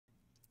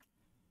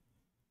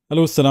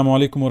Hello, assalamu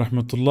alaikum wa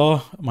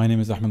rahmatullah. My name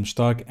is Ahmed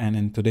Mushtaq, and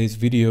in today's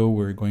video,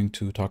 we're going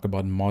to talk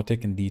about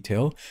Mautic in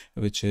detail,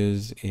 which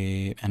is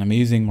an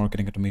amazing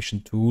marketing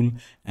automation tool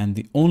and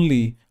the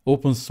only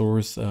open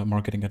source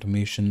marketing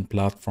automation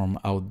platform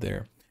out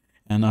there.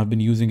 And I've been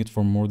using it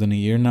for more than a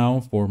year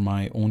now for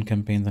my own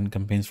campaigns and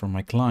campaigns for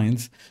my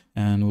clients.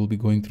 And we'll be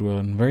going through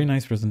a very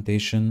nice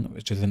presentation,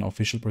 which is an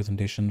official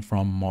presentation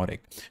from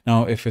Mautic.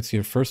 Now, if it's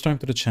your first time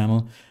to the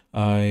channel,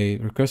 I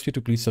request you to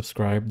please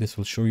subscribe. This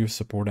will show your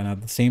support. And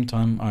at the same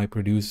time, I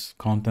produce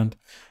content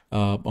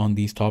on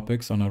these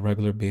topics on a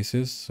regular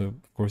basis. So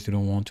of course, you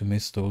don't want to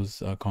miss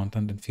those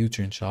content in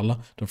future, inshallah.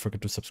 Don't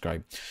forget to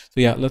subscribe. So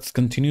yeah, let's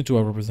continue to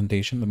our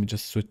presentation. Let me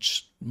just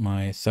switch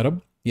my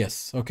setup.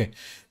 Yes, okay.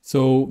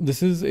 So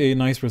this is a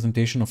nice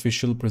presentation,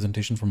 official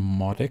presentation from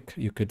Mautic.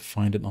 You could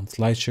find it on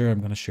SlideShare. I'm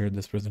going to share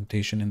this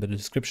presentation in the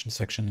description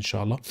section,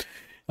 inshallah.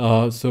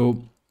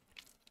 Who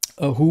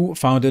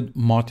founded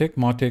Mautic?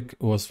 Mautic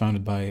was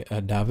founded by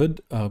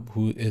David,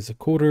 who is a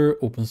coder,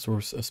 open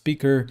source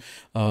speaker,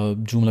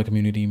 Joomla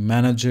community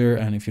manager.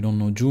 And if you don't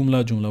know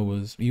Joomla,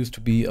 Joomla used to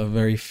be a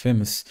very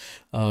famous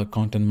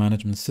content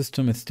management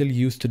system. It's still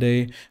used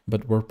today,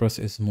 but WordPress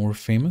is more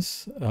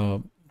famous.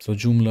 So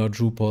Joomla,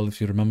 Drupal,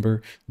 if you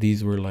remember,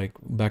 these were like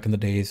back in the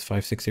days,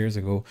 5-6 years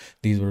ago,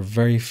 these were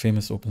very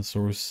famous open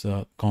source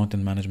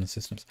content management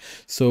systems.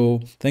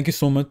 So thank you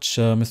so much,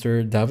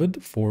 Mr.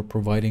 David, for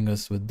providing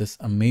us with this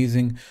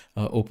amazing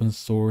open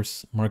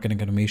source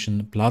marketing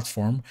automation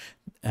platform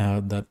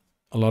that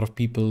a lot of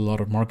people, a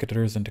lot of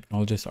marketers and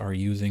technologists are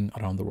using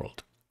around the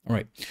world. All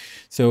right.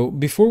 So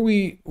before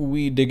we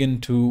dig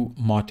into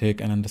Mautic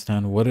and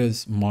understand what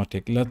is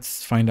Mautic,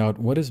 let's find out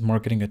what is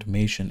marketing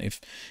automation if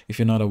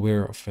you're not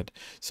aware of it.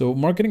 So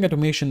marketing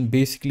automation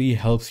basically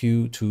helps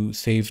you to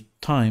save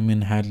time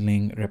in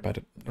handling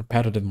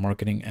repetitive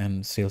marketing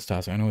and sales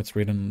tasks. I know it's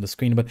written on the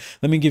screen, but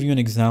let me give you an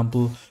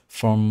example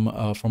from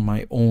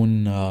my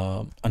own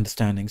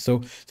understanding.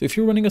 So if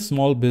you're running a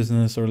small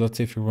business, or let's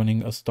say if you're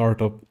running a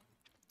startup,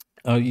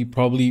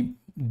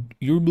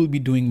 you will be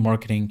doing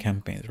marketing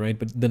campaigns, right?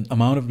 But the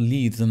amount of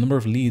leads, the number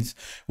of leads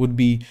would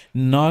be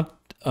not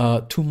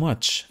too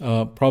much.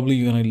 Probably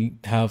you're going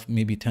to have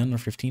maybe 10 or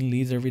 15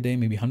 leads every day,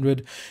 maybe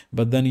 100.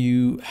 But then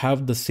you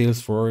have the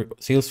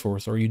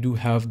Salesforce, or you do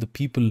have the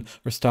people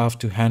or staff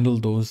to handle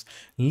those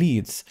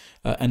leads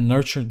and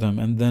nurture them,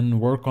 and then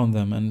work on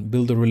them and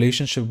build a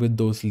relationship with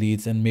those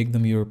leads and make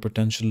them your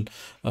potential,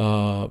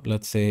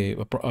 let's say,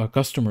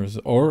 customers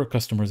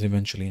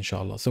eventually,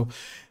 inshallah. So,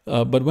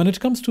 but when it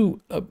comes to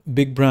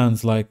big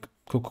brands like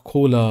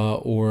Coca-Cola,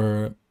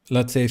 or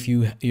let's say if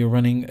you're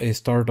running a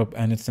startup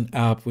and it's an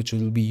app which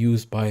will be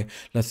used by,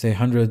 let's say,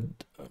 hundreds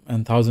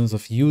and thousands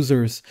of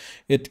users,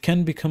 it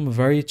can become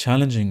very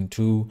challenging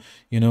to,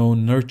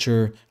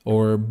 nurture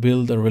or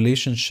build a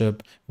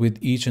relationship with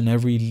each and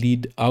every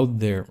lead out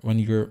there when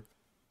you're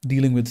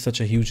dealing with such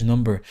a huge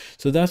number.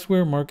 So that's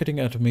where marketing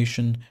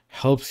automation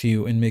helps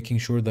you in making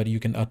sure that you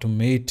can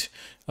automate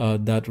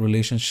that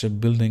relationship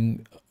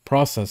building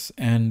process,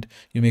 and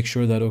you make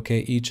sure that, okay,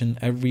 each and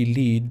every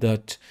lead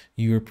that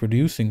you're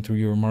producing through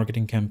your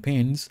marketing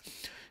campaigns,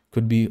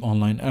 could be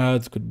online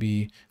ads, could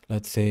be,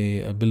 let's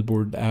say, a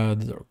billboard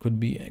ads, or could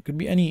be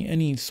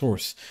any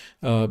source.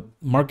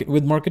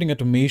 With marketing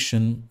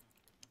automation,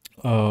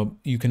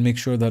 you can make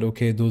sure that,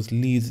 okay, those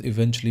leads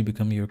eventually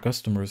become your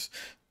customers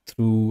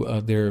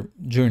through their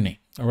journey.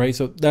 All right,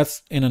 so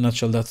that's, in a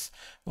nutshell, that's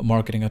what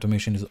marketing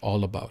automation is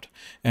all about.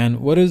 And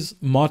what is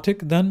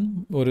Mautic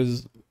then? What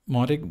is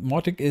Mautic?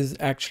 Mautic is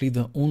actually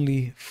the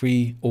only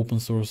free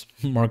open source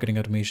marketing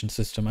automation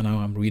system, and now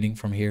I'm reading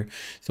from here.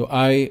 So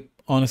I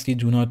honestly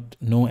do not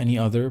know any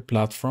other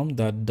platform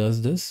that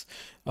does this.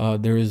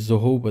 There is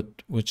Zoho,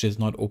 which is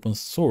not open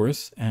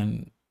source,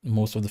 and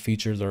most of the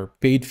features are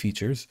paid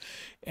features.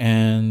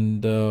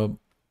 And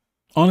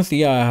honestly,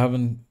 yeah, I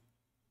haven't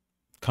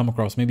come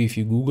across. Maybe if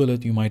you Google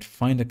it, you might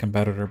find a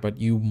competitor, but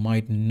you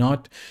might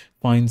not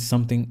find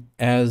something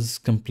as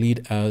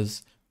complete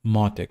as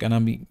Mautic. And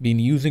I've been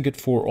using it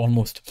for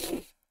almost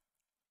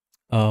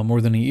more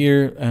than a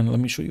year. And let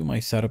me show you my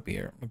setup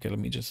here. Okay, let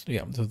me just,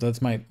 yeah, so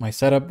that's my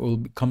setup.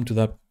 We'll come to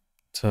that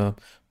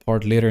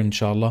part later,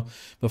 inshallah.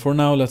 But for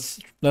now, let's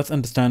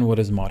understand what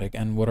is Mautic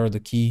and what are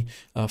the key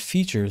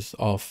features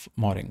of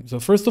Mautic.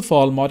 So first of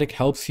all, Mautic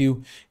helps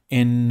you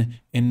in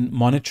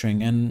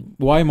monitoring. And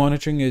why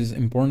monitoring is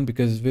important?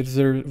 Because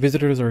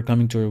visitors are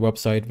coming to your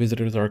website,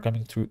 visitors are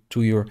coming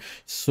to your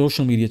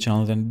social media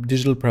channels, and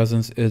digital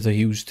presence is a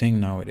huge thing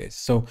nowadays.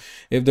 So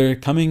if they're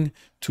coming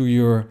to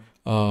your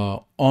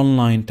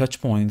online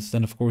touch points,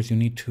 then of course you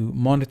need to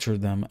monitor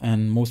them,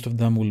 and most of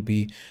them will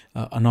be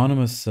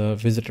anonymous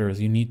visitors.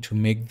 You need to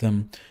make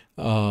them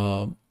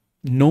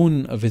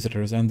known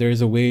visitors, and there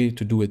is a way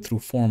to do it through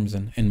forms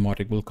in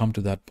Mautic. We'll come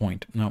to that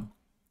point now.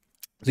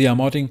 So yeah,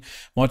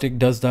 Mautic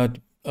does that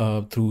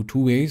through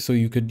two ways. So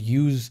you could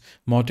use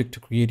Mautic to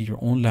create your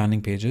own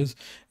landing pages,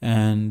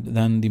 and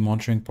then the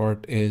monitoring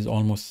part is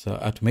almost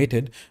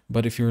automated.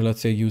 But if you're,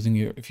 let's say, using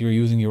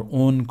your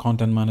own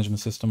content management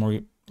system,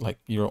 or like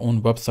your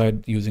own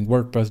website using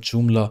WordPress,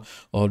 Joomla,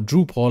 or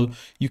Drupal,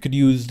 you could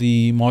use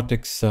the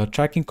Mautic's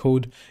tracking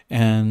code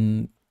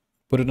and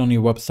put it on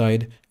your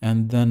website,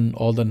 and then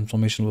all that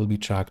information will be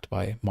tracked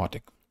by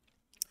Mautic.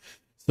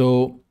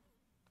 So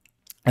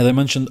as I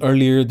mentioned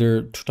earlier, there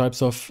are two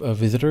types of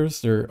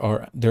visitors. There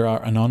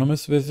are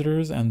anonymous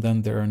visitors, and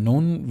then there are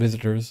known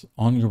visitors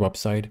on your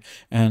website.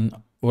 And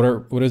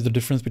what is the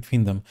difference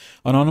between them?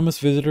 Anonymous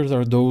visitors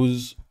are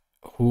those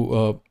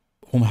whom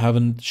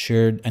haven't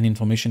shared any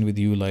information with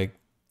you, like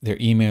their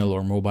email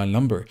or mobile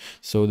number,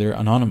 so they're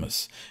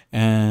anonymous.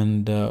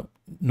 And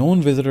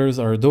known visitors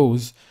are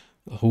those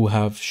who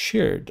have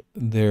shared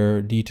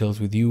their details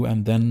with you,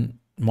 and then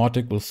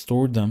Mautic will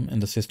store them in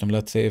the system.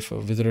 Let's say if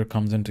a visitor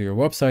comes into your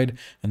website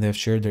and they have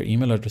shared their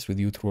email address with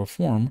you through a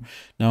form,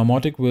 now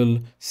Mautic will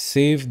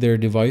save their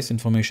device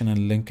information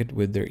and link it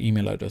with their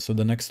email address. So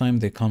the next time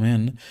they come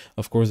in,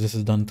 of course, this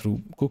is done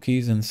through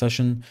cookies and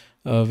session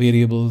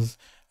variables.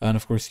 And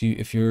of course,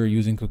 if you're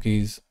using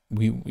cookies,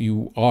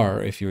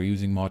 if you're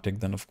using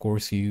Mautic, then of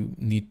course you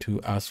need to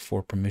ask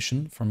for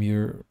permission from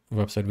your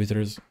website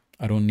visitors.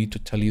 I don't need to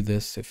tell you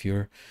this if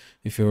you're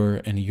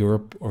in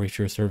Europe or if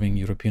you're serving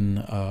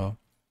European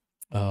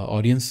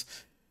audience.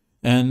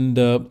 And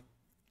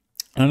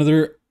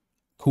another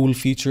cool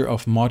feature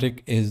of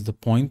Mautic is the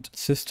point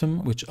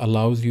system, which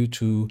allows you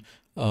to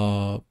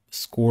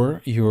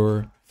score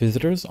your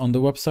visitors on the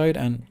website.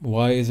 And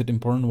why is it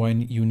important? Why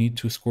you need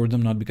to score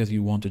them? Not because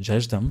you want to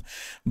judge them,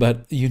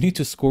 but you need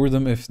to score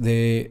them if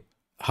they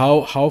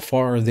how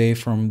far are they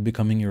from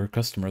becoming your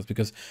customers,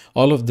 because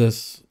all of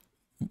this,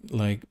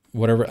 like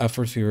whatever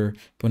efforts you're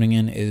putting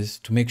in, is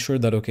to make sure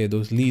that, okay,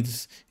 those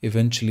leads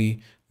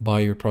eventually buy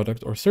your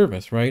product or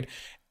service, right?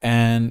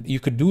 And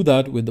you could do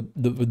that with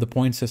the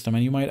point system.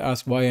 And you might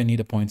ask, why I need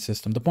a point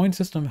system? The point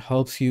system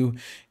helps you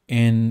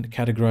in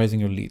categorizing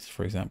your leads.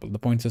 For example, the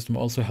point system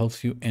also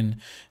helps you in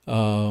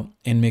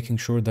making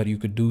sure that you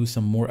could do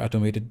some more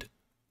automated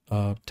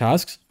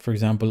tasks. For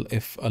example,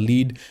 if a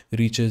lead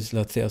reaches,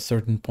 let's say, a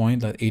certain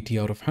point, like 80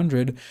 out of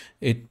 100,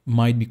 it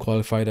might be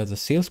qualified as a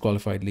sales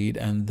qualified lead,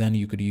 and then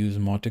you could use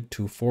Mautic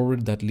to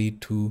forward that lead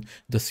to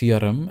the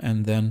CRM,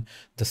 and then in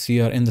the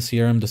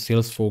CRM, the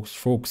sales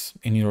folks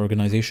in your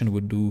organization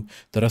would do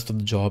the rest of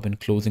the job in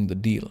closing the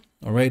deal.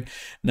 All right.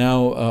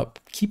 Now,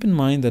 keep in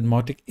mind that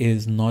Mautic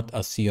is not a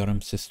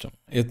CRM system.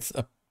 It's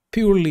a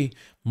purely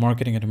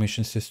marketing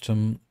automation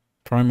system,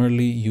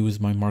 primarily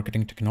used by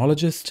marketing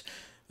technologists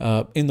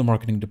in the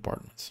marketing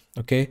departments.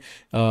 Okay,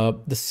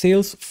 the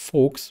sales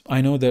folks, I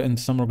know that in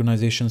some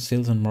organizations,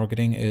 sales and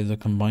marketing is a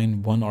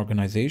combined one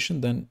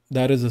organization. Then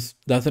that is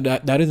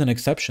an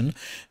exception,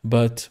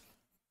 but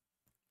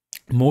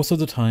most of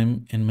the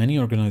time in many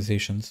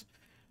organizations,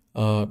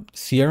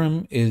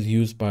 CRM is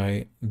used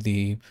by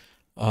the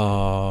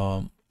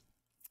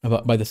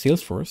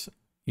sales force,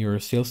 your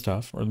sales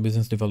staff or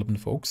business development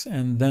folks,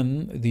 and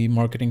then the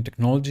marketing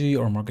technology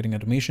or marketing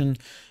automation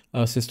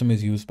system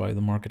is used by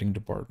the marketing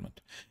department.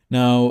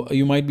 Now,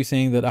 you might be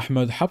saying that,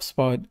 Ahmed,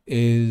 HubSpot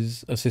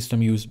is a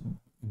system used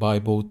by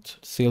both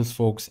sales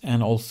folks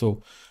and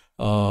also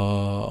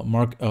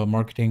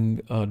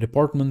marketing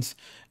departments.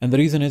 And the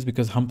reason is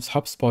because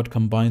HubSpot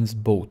combines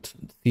both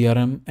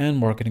CRM and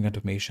marketing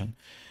automation.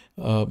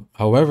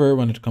 However,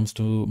 when it comes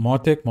to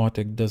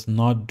Mautic does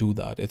not do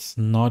that. It's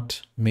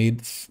not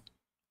made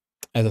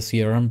as a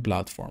CRM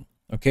platform.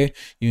 Okay,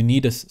 you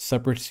need a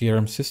separate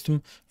CRM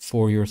system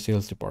for your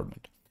sales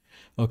department.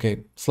 Okay,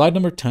 slide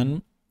number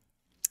 10.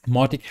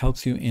 Mautic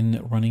helps you in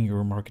running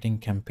your marketing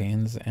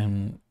campaigns,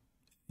 and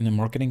in a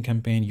marketing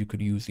campaign, you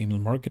could use email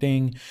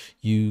marketing.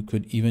 You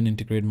could even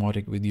integrate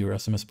Mautic with your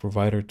SMS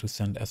provider to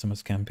send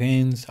SMS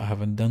campaigns. I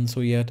haven't done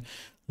so yet.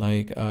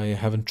 Like, I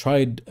haven't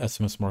tried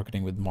SMS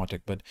marketing with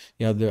Mautic, but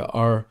yeah, there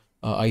are.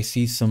 I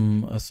see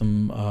some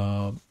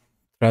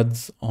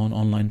threads on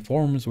online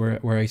forums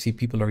where I see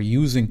people are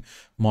using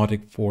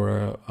Mautic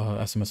for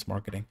SMS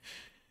marketing.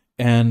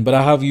 But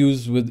I have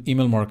used with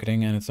email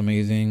marketing, and it's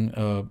amazing.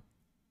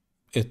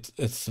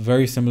 It's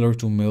very similar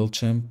to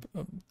MailChimp.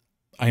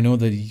 I know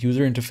the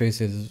user interface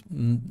is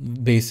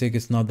basic.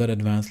 It's not that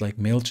advanced like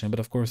MailChimp, but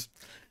of course,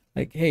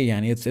 like, hey,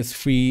 Yanni, it's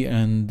free,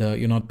 and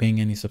you're not paying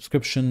any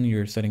subscription.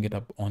 You're setting it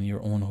up on your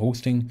own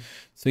hosting.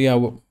 So yeah,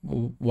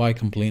 why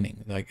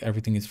complaining? Like,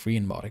 everything is free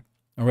in Mautic.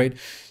 All right.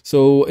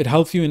 So it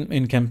helps you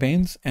in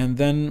campaigns. And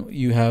then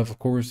you have, of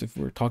course, if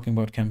we're talking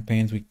about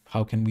campaigns,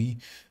 how can we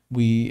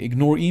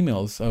ignore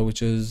emails,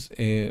 which is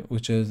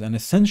an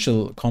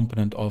essential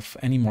component of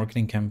any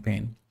marketing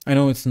campaign. I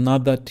know it's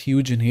not that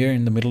huge in here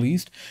in the Middle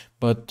East,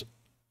 but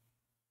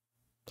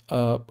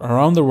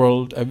around the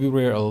world,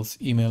 everywhere else,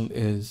 email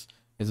is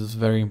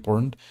very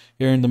important.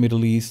 Here in the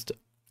Middle East,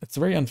 it's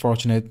very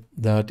unfortunate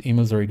that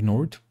emails are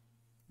ignored,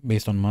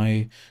 based on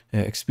my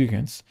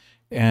experience.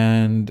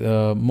 And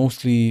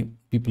mostly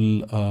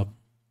people,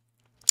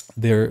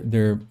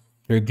 they're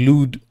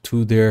glued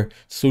to their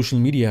social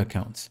media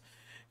accounts.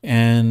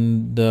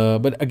 And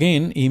but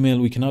again, email,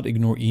 we cannot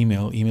ignore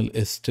email. Email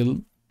is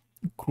still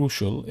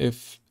crucial,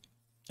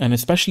 and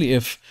especially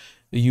if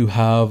you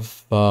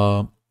have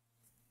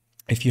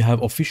if you have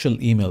official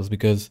emails,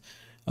 because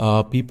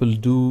people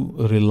do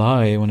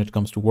rely, when it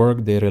comes to work,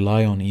 they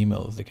rely on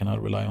emails. They cannot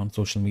rely on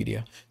social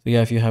media. So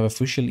yeah, if you have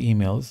official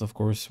emails, of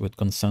course, with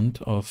consent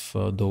of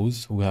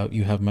those who have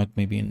you have met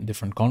maybe in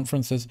different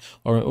conferences,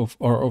 or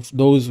of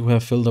those who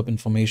have filled up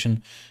information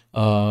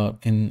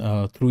in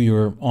through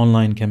your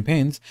online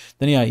campaigns,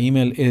 then yeah,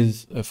 email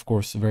is of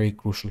course a very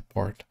crucial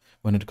part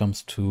when it comes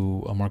to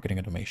marketing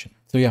automation.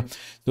 So yeah,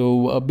 so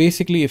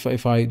basically,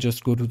 if I just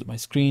go to my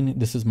screen,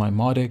 this is my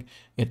Mautic.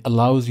 It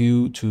allows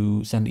you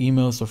to send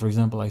emails. So for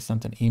example, I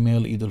sent an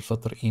email, Eid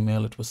al-Fitr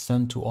email. It was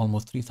sent to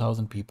almost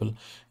 3,000 people,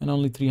 and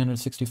only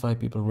 365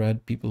 people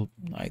read. People,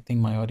 I think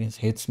my audience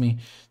hates me.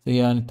 So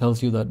yeah, and it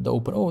tells you that the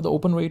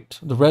open rate,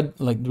 the read,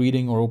 like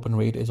reading or open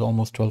rate, is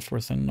almost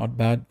 12%. Not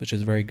bad, which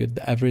is very good.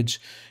 The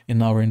average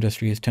in our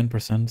industry is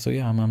 10%. So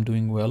yeah, I'm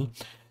doing well.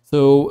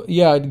 So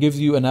yeah, it gives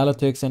you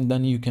analytics, and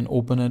then you can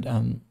open it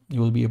and you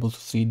will be able to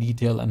see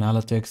detailed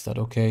analytics that,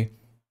 okay,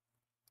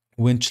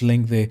 which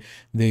link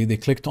they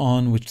clicked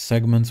on, which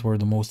segments were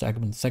the most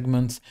active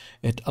segments.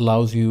 It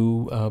allows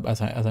you,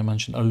 as I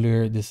mentioned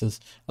earlier,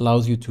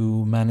 allows you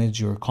to manage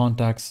your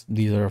contacts.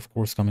 These are of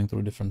course coming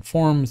through different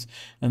forms,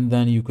 and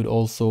then you could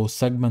also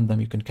segment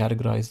them. You can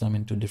categorize them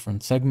into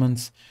different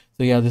segments.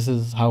 So yeah, this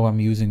is how I'm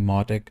using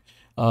Mautic.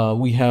 I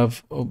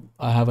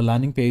have a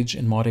landing page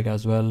in Mautic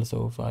as well.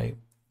 So if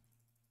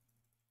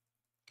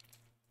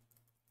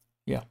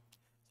yeah,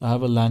 I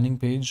have a landing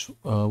page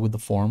with the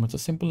form. It's a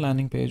simple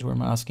landing page where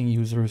I'm asking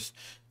users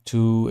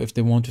to, if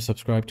they want to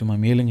subscribe to my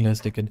mailing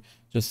list, they could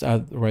just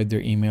write their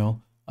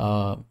email,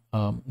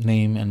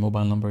 name and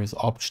mobile number is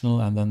optional,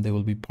 and then they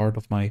will be part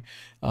of my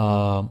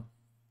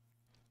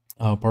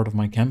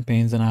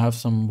campaigns. And I have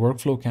some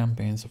workflow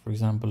campaigns. So for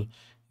example,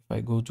 if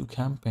I go to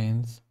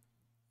campaigns,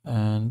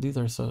 and these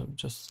are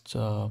just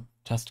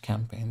test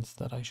campaigns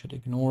that I should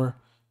ignore.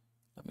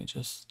 Let me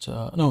just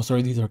no,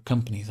 sorry, these are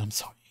companies. I'm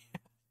sorry.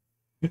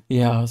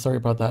 Yeah, sorry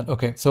about that.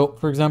 Okay, so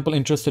for example,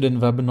 interested in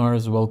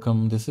webinars,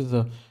 welcome. This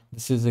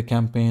is a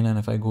campaign, and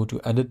if I go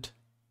to edit,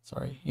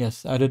 sorry,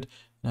 yes, edit,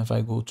 and if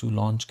I go to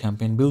launch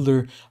campaign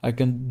builder, I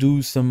can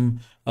do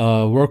some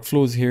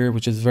workflows here,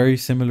 which is very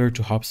similar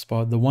to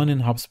Hubspot. The one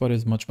in Hubspot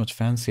is much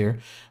fancier,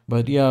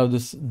 but yeah,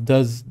 this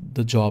does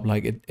the job.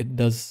 Like it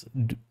does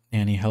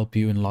and help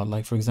you in a lot.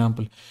 Like for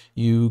example,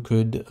 you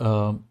could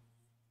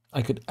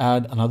I could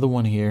add another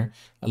one here,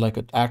 like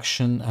an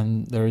action,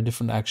 and there are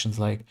different actions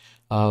like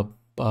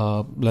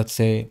let's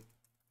say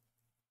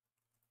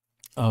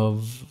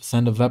of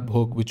send a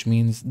webhook, which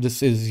means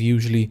this is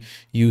usually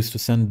used to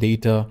send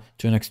data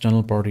to an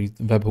external party.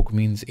 Webhook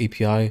means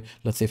API.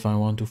 Let's say if I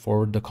want to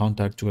forward the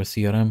contact to a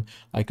CRM,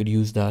 I could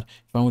use that.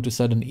 If I want to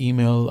send an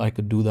email, I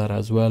could do that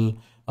as well.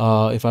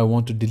 If I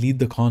want to delete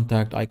the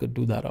contact, I could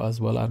do that as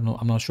well. I don't know.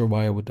 I'm not sure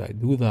why would I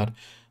do that,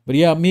 but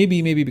yeah,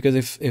 maybe because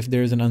if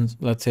there's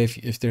let's say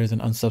if there's an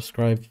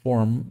unsubscribe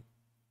form.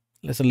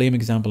 That's a lame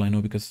example, I know,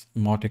 because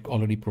Mautic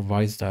already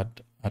provides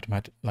that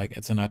automatic, like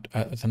it's an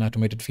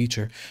automated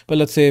feature. But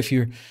let's say if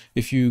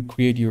you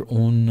create your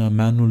own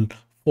manual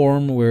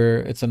form where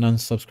it's an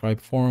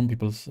unsubscribed form,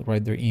 people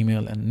write their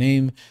email and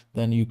name,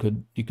 then you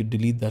could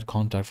delete that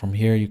contact from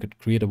here. You could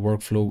create a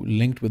workflow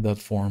linked with that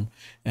form,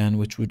 and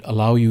which would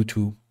allow you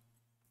to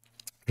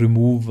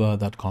remove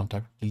that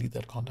contact, delete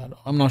that contact.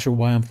 I'm not sure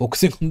why I'm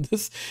focusing on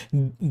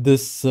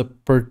this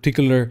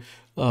particular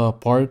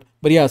part,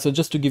 but yeah, so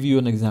just to give you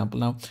an example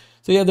now.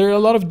 So yeah, there are a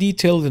lot of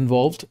details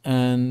involved,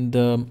 and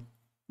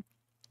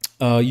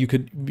you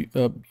could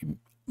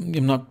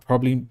I'm not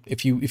probably,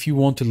 if you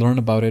want to learn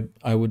about it,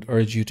 I would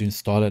urge you to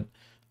install it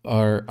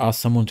or ask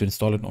someone to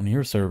install it on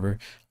your server,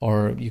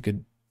 or you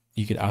could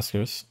ask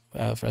us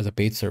as a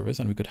paid service,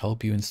 and we could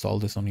help you install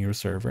this on your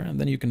server, and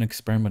then you can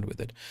experiment with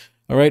it.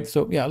 All right,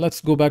 so yeah, let's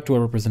go back to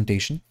our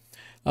presentation.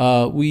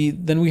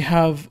 We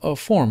have a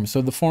form.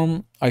 So the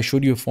form, I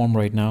showed you a form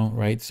right now,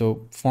 right?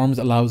 So forms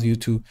allows you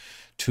to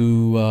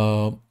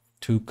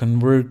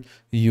convert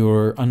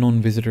your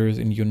unknown visitors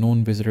into your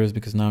known visitors,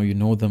 because now you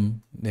know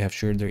them, they have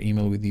shared their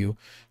email with you.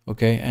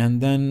 Okay,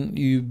 and then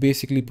you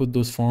basically put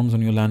those forms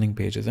on your landing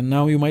pages. And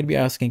now you might be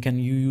asking, can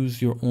you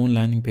use your own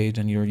landing page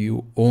and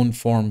your own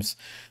forms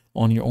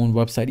on your own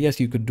website?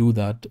 Yes, you could do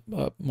that.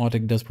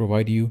 Mautic does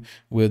provide you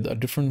with a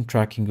different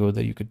tracking code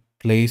that you could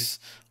place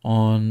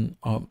on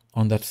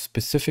that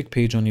specific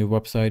page on your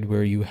website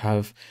where you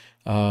have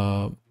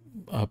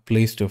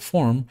placed a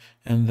form,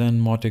 and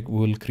then Mautic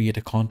will create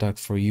a contact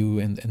for you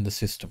in the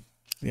system.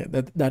 Yeah,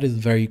 that is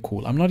very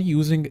cool. I'm not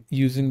using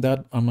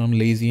that. I'm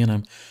lazy,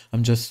 and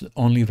I'm just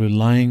only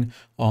relying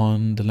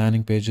on the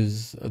landing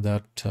pages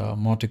that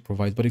Mautic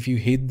provides. But if you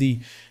hate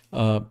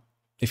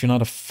if you're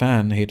not a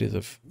fan, hate is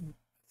an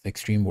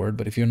extreme word,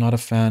 but if you're not a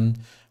fan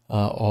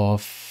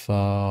of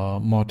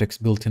Mautic's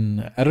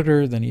built-in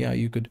editor, then yeah,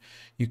 you could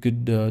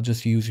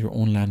just use your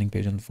own landing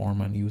page and form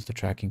and use the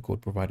tracking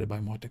code provided by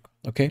Mautic.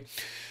 Okay.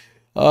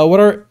 What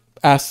are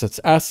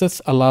assets?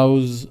 Assets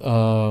allows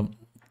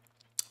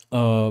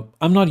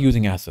I'm not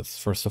using assets,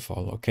 first of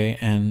all, okay?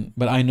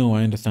 But I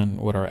understand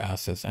what are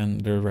assets,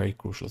 and they're very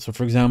crucial. So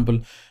for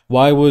example,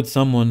 why would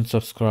someone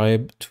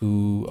subscribe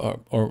to,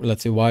 or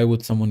let's say, why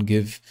would someone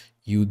give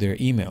you their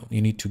email?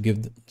 You need to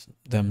give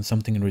them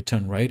something in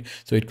return, right?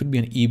 So it could be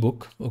an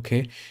ebook,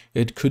 okay?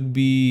 It could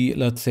be,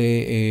 let's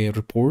say, a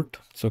report.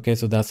 So okay,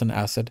 so that's an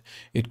asset.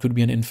 It could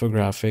be an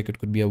infographic. It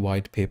could be a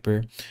white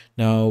paper.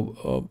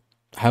 Now,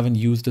 haven't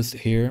used this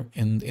here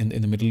in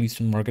the Middle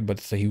Eastern market, but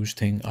it's a huge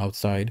thing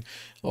outside,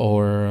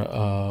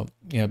 or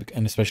yeah,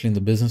 and especially in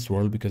the business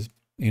world, because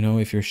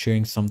if you're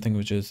sharing something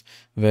which is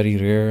very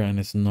rare and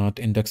it's not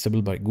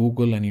indexable by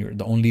Google, and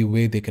the only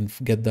way they can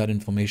get that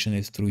information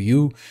is through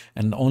you,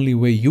 and the only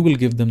way you will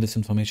give them this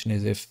information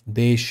is if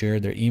they share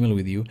their email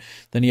with you,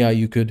 then yeah,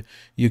 you could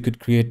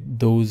create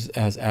those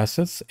as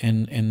assets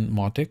in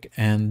Mautic,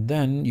 and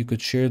then you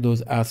could share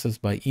those assets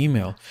by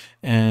email,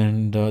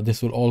 and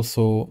this will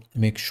also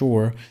make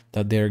sure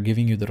that they're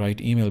giving you the right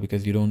email,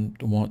 because you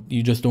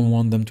just don't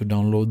want them to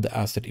download the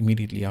asset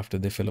immediately after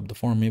they fill up the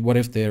form. What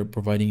if they're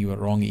providing you a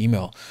wrong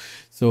email?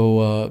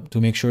 So to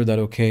make sure that,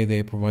 okay,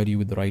 they provide you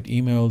with the right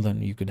email,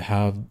 then you could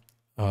have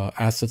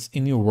assets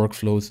in your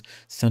workflows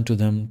sent to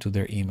them to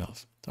their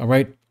emails. All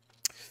right.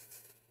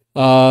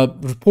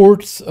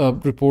 Reports.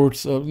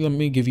 Let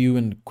me give you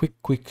a quick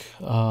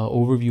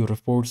overview of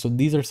reports. So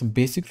these are some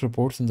basic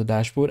reports in the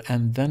dashboard,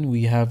 and then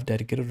we have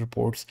dedicated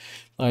reports.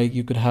 Like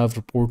you could have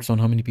reports on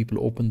how many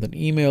people opened an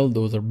email.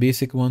 Those are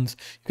basic ones.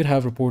 You could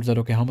have reports that,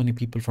 okay, how many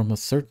people from a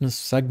certain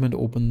segment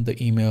opened the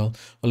email,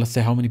 or let's say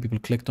how many people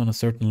clicked on a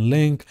certain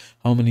link,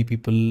 how many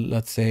people,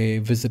 let's say,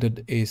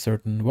 visited a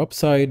certain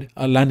website,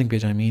 a landing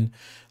page, I mean.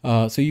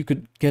 So you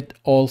could get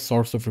all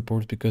sorts of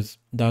reports, because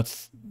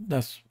that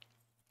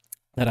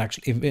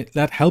actually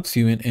that helps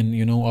you in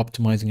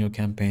optimizing your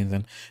campaigns,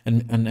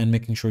 and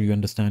making sure you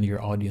understand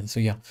your audience. So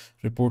yeah,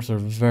 reports are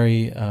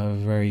very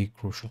very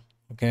crucial,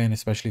 okay? And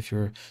especially if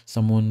you're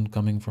someone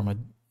coming from a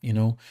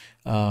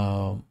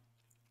uh,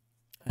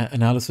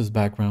 analysis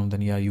background,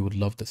 then yeah, you would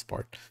love this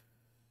part.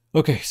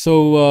 Okay,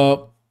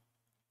 so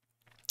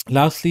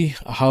lastly,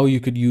 how you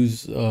could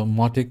use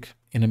Mautic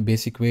in a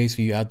basic way.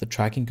 So you add the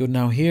tracking code.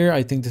 Now here,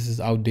 I think this is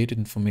outdated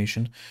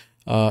information.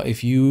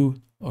 If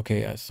you,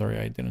 okay, sorry,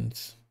 I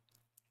didn't.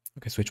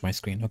 Okay, switch my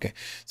screen. Okay,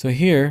 so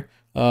here,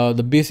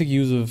 the basic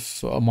use of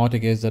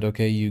Mautic is that,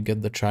 okay, you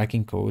get the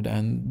tracking code,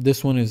 and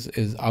this one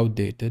is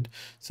outdated.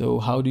 So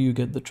how do you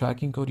get the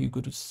tracking code? You go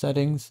to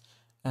settings,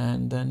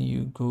 and then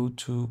you go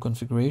to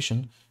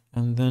configuration,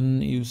 and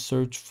then you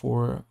search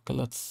for, okay,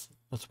 let's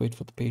wait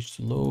for the page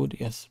to load.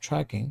 Yes,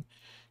 tracking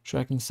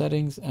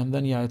settings, and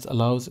then yeah,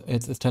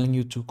 it's telling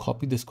you to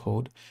copy this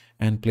code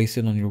and place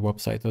it on your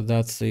website. So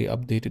that's the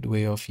updated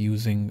way of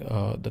using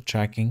the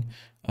tracking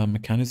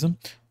mechanism.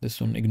 This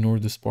one, ignore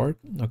this part,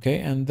 okay?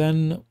 And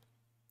then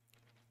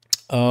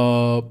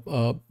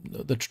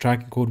the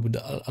tracking code would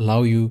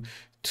allow you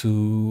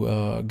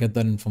to get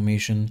that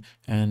information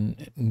and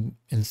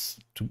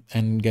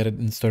get it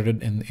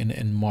inserted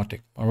in Mautic.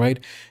 All right,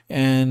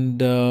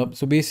 and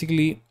so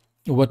basically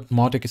what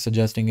Mautic is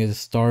suggesting is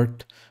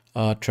start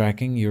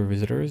tracking your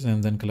visitors,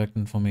 and then collect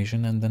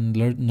information, and then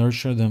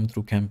nurture them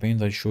through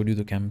campaigns. I showed you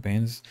the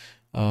campaigns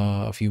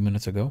a few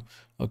minutes ago,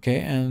 okay?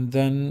 And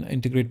then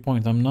integrate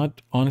points.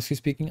 Honestly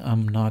speaking,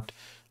 I'm not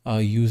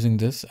using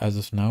this as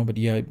of now, but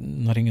yeah,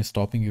 nothing is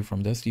stopping you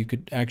from this. You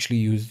could actually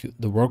use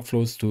the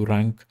workflows to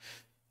rank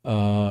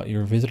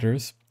your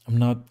visitors.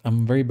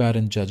 I'm very bad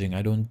in judging.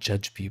 I don't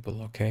judge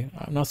people, okay?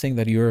 I'm not saying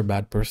that you're a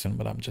bad person,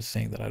 but I'm just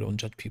saying that I don't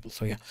judge people.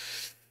 So yeah,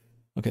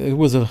 okay, it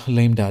was a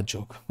lame dad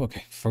joke.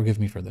 Okay, forgive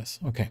me for this.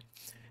 Okay,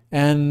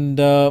 and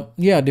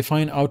yeah,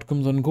 define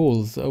outcomes and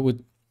goals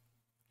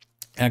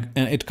and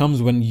it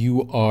comes when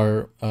you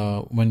are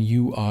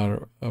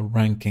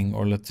ranking,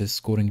 or let's say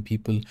scoring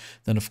people.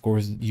 Then of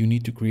course you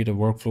need to create a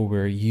workflow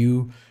where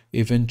you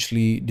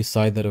eventually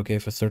decide that, okay,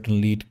 if a certain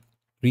lead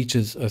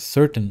reaches a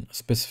certain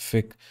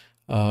specific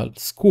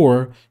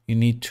score, you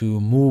need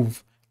to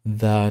move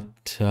that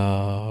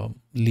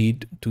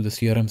lead to the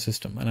CRM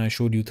system. And I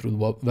showed you through the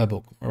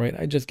webhook. All right,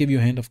 I just give you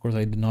a hint. Of course,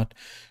 I did not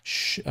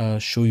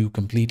show you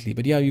completely,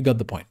 but yeah, you got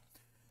the point.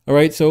 All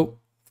right, so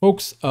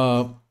folks,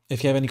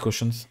 if you have any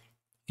questions,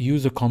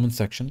 use the comment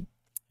section,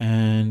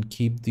 and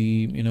keep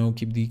the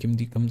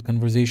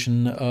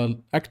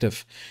conversation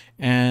active.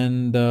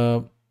 And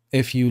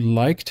if you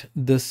liked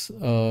this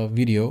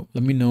video,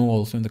 let me know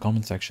also in the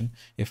comment section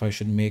if I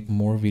should make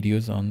more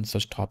videos on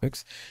such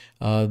topics.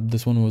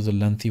 This one was a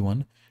lengthy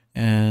one,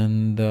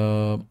 and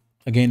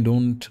again,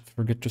 don't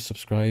forget to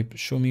subscribe,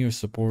 show me your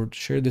support,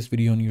 share this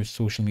video on your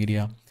social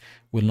media.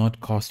 Will not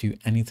cost you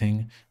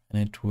anything,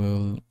 and it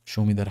will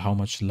show me that how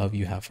much love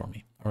you have for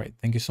me. All right,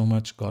 thank you so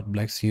much. God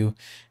bless you,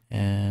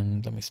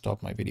 and let me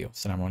stop my video.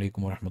 Assalamu alaikum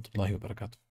wa rahmatullahi wa barakatuh.